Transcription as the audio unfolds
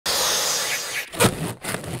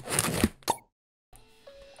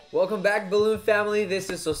Welcome back, Balloon family. This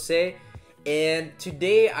is Jose, and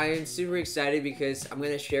today I am super excited because I'm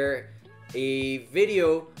going to share a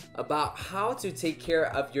video about how to take care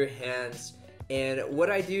of your hands and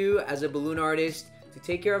what I do as a balloon artist to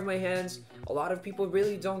take care of my hands. A lot of people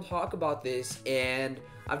really don't talk about this, and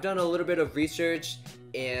I've done a little bit of research,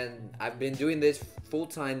 and I've been doing this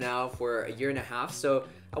full-time now for a year and a half. So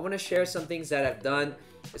I want to share some things that I've done,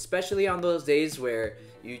 especially on those days where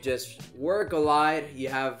you just work a lot, you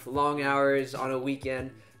have long hours on a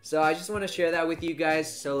weekend. So I just want to share that with you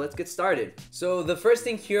guys. So let's get started. So the first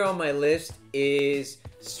thing here on my list is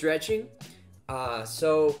stretching.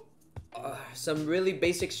 Some really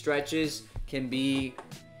basic stretches can be,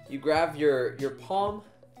 you grab your palm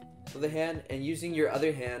of the hand, and using your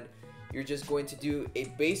other hand, you're just going to do a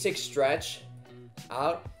basic stretch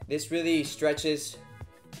out. This really stretches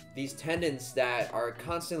these tendons that are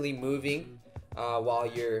constantly moving while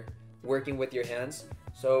you're working with your hands.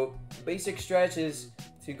 So basic stretch is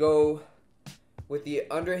to go with the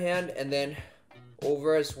underhand and then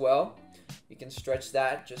over as well. You can stretch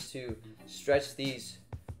that just to stretch these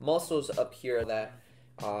muscles up here that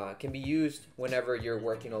can be used whenever you're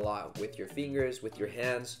working a lot with your fingers, with your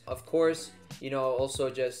hands. Of course, also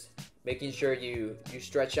just making sure you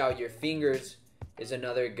stretch out your fingers is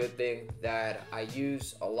another good thing that I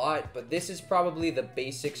use a lot, but this is probably the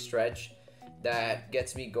basic stretch that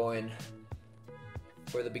gets me going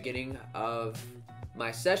for the beginning of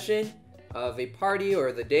my session, of a party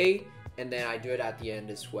or the day, and then I do it at the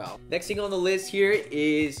end as well. Next thing on the list here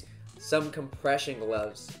is some compression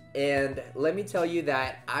gloves, and let me tell you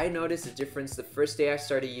that I noticed a difference the first day I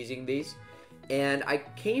started using these, and I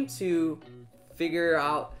came to figure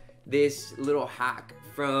out this little hack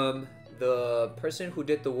from the person who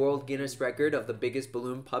did the World Guinness record of the biggest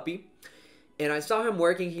balloon puppy. And I saw him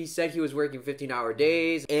working. He said he was working 15-hour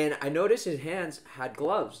days, and I noticed his hands had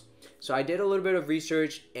gloves. So I did a little bit of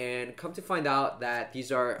research and come to find out that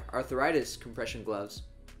these are Arthritis compression gloves.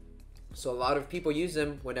 So a lot of people use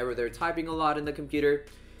them whenever they're typing a lot in the computer.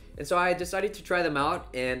 And so I decided to try them out,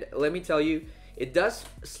 and let me tell you, it does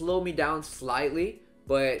slow me down slightly,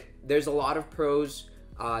 but there's a lot of pros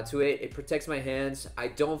to it. It protects my hands. I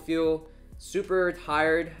don't feel super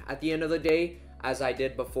tired at the end of the day as I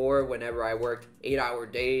did before whenever I worked 8-hour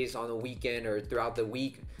days on the weekend or throughout the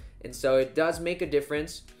week. And so it does make a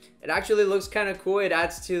difference. It actually looks kind of cool. It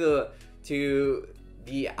adds to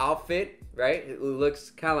the outfit, right? It looks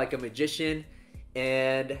kind of like a magician.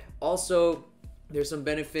 And also there's some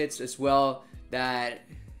benefits as well that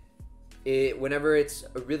whenever it's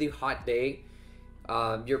a really hot day,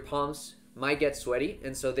 your palms might get sweaty,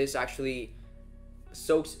 and so this actually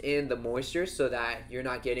soaks in the moisture so that you're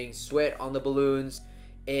not getting sweat on the balloons,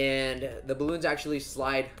 and the balloons actually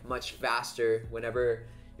slide much faster. Whenever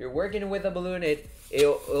you're working with a balloon,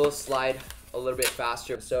 it'll slide a little bit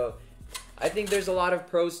faster. So I think there's a lot of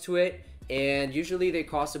pros to it, and usually they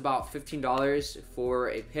cost about $15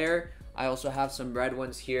 for a pair. I also have some red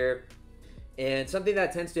ones here, and something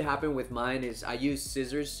that tends to happen with mine is I use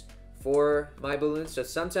scissors for my balloons. So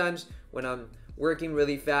sometimes when I'm working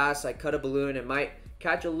really fast, I cut a balloon and might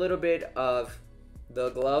catch a little bit of the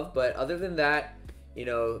glove, but other than that,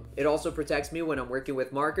 it also protects me when I'm working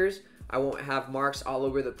with markers. I won't have marks all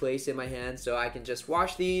over the place in my hand, so I can just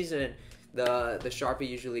wash these, and the Sharpie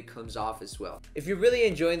usually comes off as well. If you're really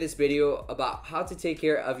enjoying this video about how to take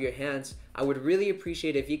care of your hands, I would really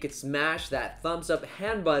appreciate if you could smash that thumbs up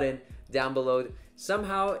hand button down below.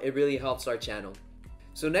 Somehow it really helps our channel.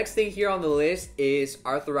 So next thing here on the list is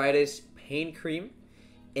Arthritis pain cream.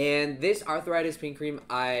 And this Arthritis pain cream,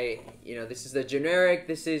 this is the generic.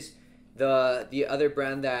 This is the other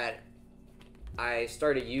brand that I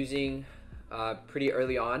started using pretty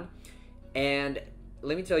early on. And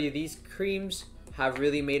let me tell you, these creams have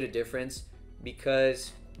really made a difference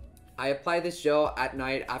because I apply this gel at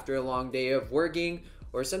night after a long day of working,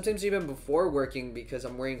 or sometimes even before working because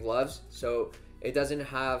I'm wearing gloves. So it doesn't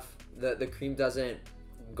have, the cream doesn't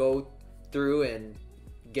go through and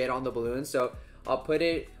get on the balloon. So I'll put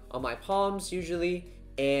it on my palms usually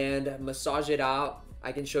and massage it out.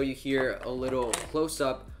 I can show you here a little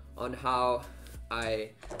close-up on how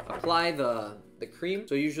I apply the cream.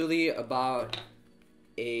 So usually about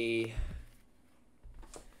a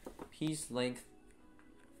piece length,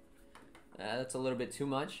 that's a little bit too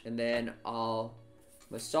much, and then I'll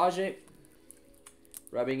massage it,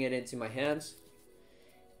 rubbing it into my hands.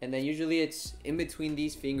 And then usually it's in between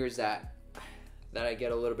these fingers that I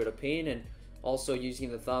get a little bit of pain, and also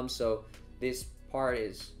using the thumb. So this part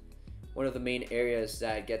is one of the main areas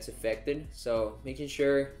that gets affected. So making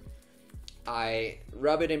sure I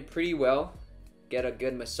rub it in pretty well, get a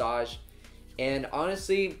good massage, And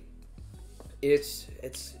honestly, it's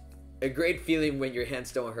a great feeling when your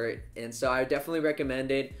hands don't hurt. And so I definitely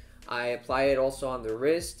recommend it. I apply it also on the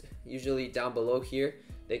wrist, usually down below here.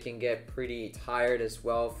 They can get pretty tired as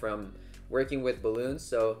well from working with balloons.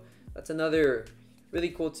 So that's another really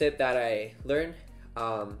cool tip that I learned.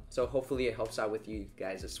 So hopefully it helps out with you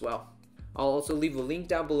guys as well. I'll also leave a link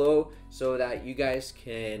down below so that you guys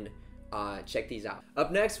can check these out.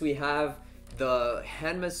 Up next, we have the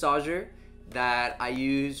hand massager that I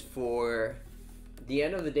use for the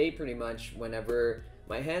end of the day pretty much. Whenever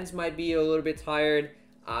my hands might be a little bit tired,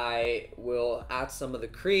 I will add some of the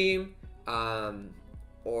cream,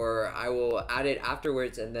 or I will add it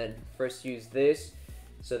afterwards and then first use this,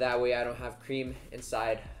 so that way I don't have cream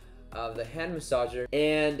inside of the hand massager.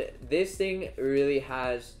 And this thing really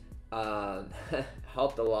has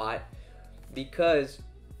helped a lot because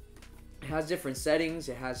it has different settings.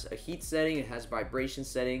 It has a heat setting, it has vibration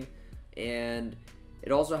setting, and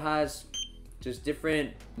it also has just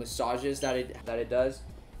different massages that it does.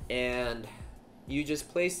 And you just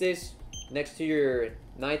place this next to your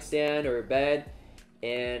nightstand or bed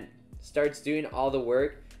and starts doing all the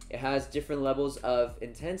work. It has different levels of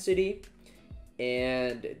intensity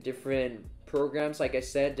and different programs, like I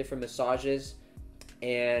said, different massages.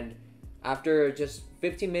 And after just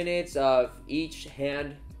 15 minutes of each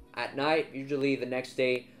hand at night, usually the next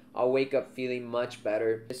day, I'll wake up feeling much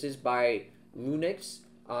better. This is by Lunix.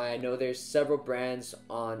 I know there's several brands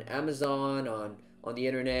on Amazon, on the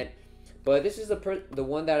internet, but this is the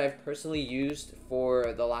one that I've personally used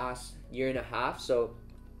for the last year and a half. So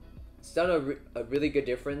it's done a really good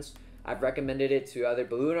difference. I've recommended it to other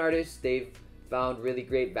balloon artists. They've found really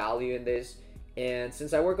great value in this. And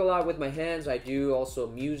since I work a lot with my hands, I do also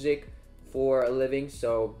music for a living.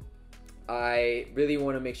 So I really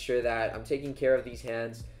want to make sure that I'm taking care of these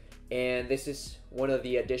hands. And this is one of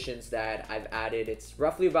the additions that I've added. It's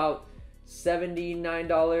roughly about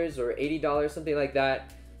 $79 or $80, something like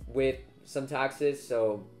that, with some taxes.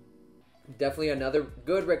 So definitely another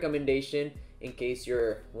good recommendation in case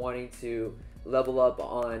you're wanting to level up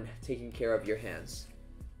on taking care of your hands.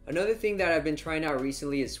 Another thing that I've been trying out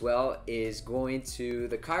recently as well is going to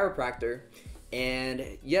the chiropractor. And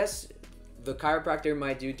yes, the chiropractor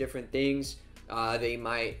might do different things. They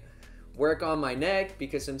might work on my neck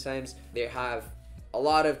because sometimes they have a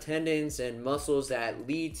lot of tendons and muscles that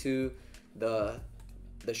lead to the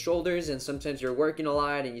shoulders, and sometimes you're working a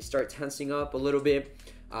lot and you start tensing up a little bit,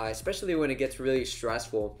 especially when it gets really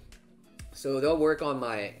stressful. So they'll work on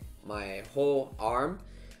my whole arm,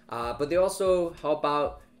 but they also help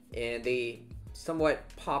out and they somewhat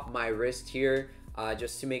pop my wrist here,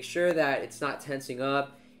 just to make sure that it's not tensing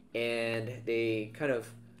up, and they kind of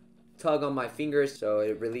tug on my fingers so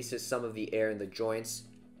it releases some of the air in the joints.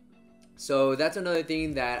 So that's another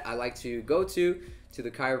thing that I like to go to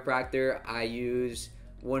the chiropractor. I use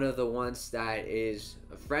one of the ones that is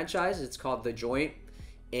a franchise. It's called The Joint,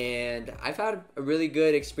 and I've had a really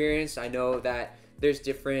good experience. I know that there's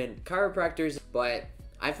different chiropractors, but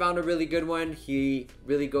I found a really good one. He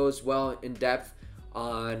really goes well in depth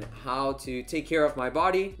on how to take care of my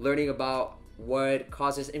body, learning about what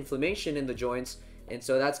causes inflammation in the joints. And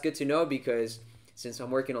so that's good to know, because since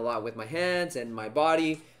I'm working a lot with my hands and my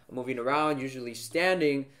body, moving around, usually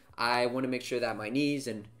standing, I want to make sure that my knees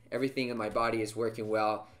and everything in my body is working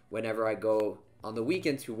well whenever I go on the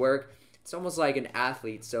weekend to work. It's almost like an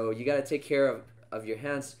athlete. So you got to take care of your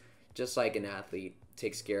hands just like an athlete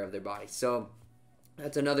takes care of their body. So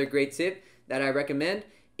that's another great tip that I recommend.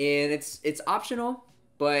 And it's optional,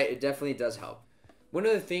 but it definitely does help. One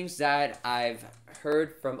of the things that I've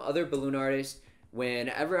heard from other balloon artists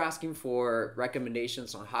whenever asking for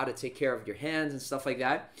recommendations on how to take care of your hands and stuff like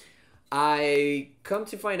that, I come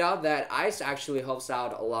to find out that ice actually helps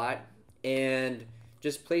out a lot. And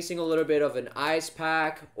just placing a little bit of an ice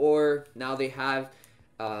pack, or now they have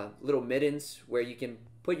little mittens where you can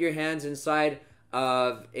put your hands inside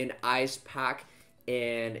of an ice pack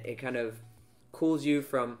and it kind of cools you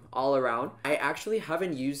from all around. I actually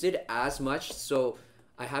haven't used it as much, so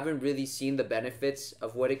I haven't really seen the benefits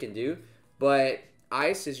of what it can do. But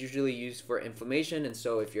ice is usually used for inflammation, and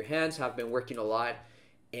so if your hands have been working a lot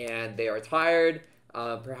and they are tired,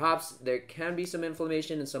 perhaps there can be some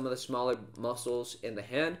inflammation in some of the smaller muscles in the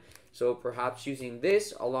hand. So perhaps using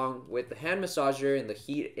this along with the hand massager and the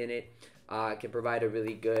heat in it can provide a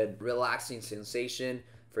really good relaxing sensation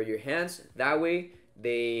for your hands. That way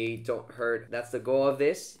they don't hurt. That's the goal of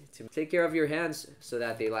this, to take care of your hands so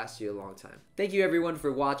that they last you a long time. Thank you everyone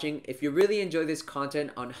for watching. If you really enjoy this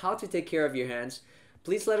content on how to take care of your hands,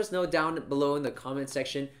 please let us know down below in the comment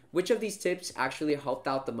section which of these tips actually helped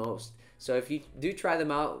out the most, So if you do try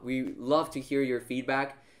them out, we love to hear your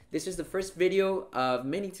feedback. This is the first video of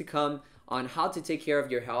many to come on how to take care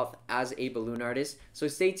of your health as a balloon artist. So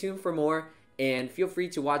stay tuned for more, and feel free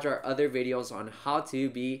to watch our other videos on how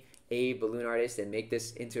to be a balloon artist and make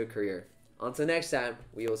this into a career. Until next time,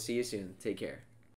 we will see you soon. Take care.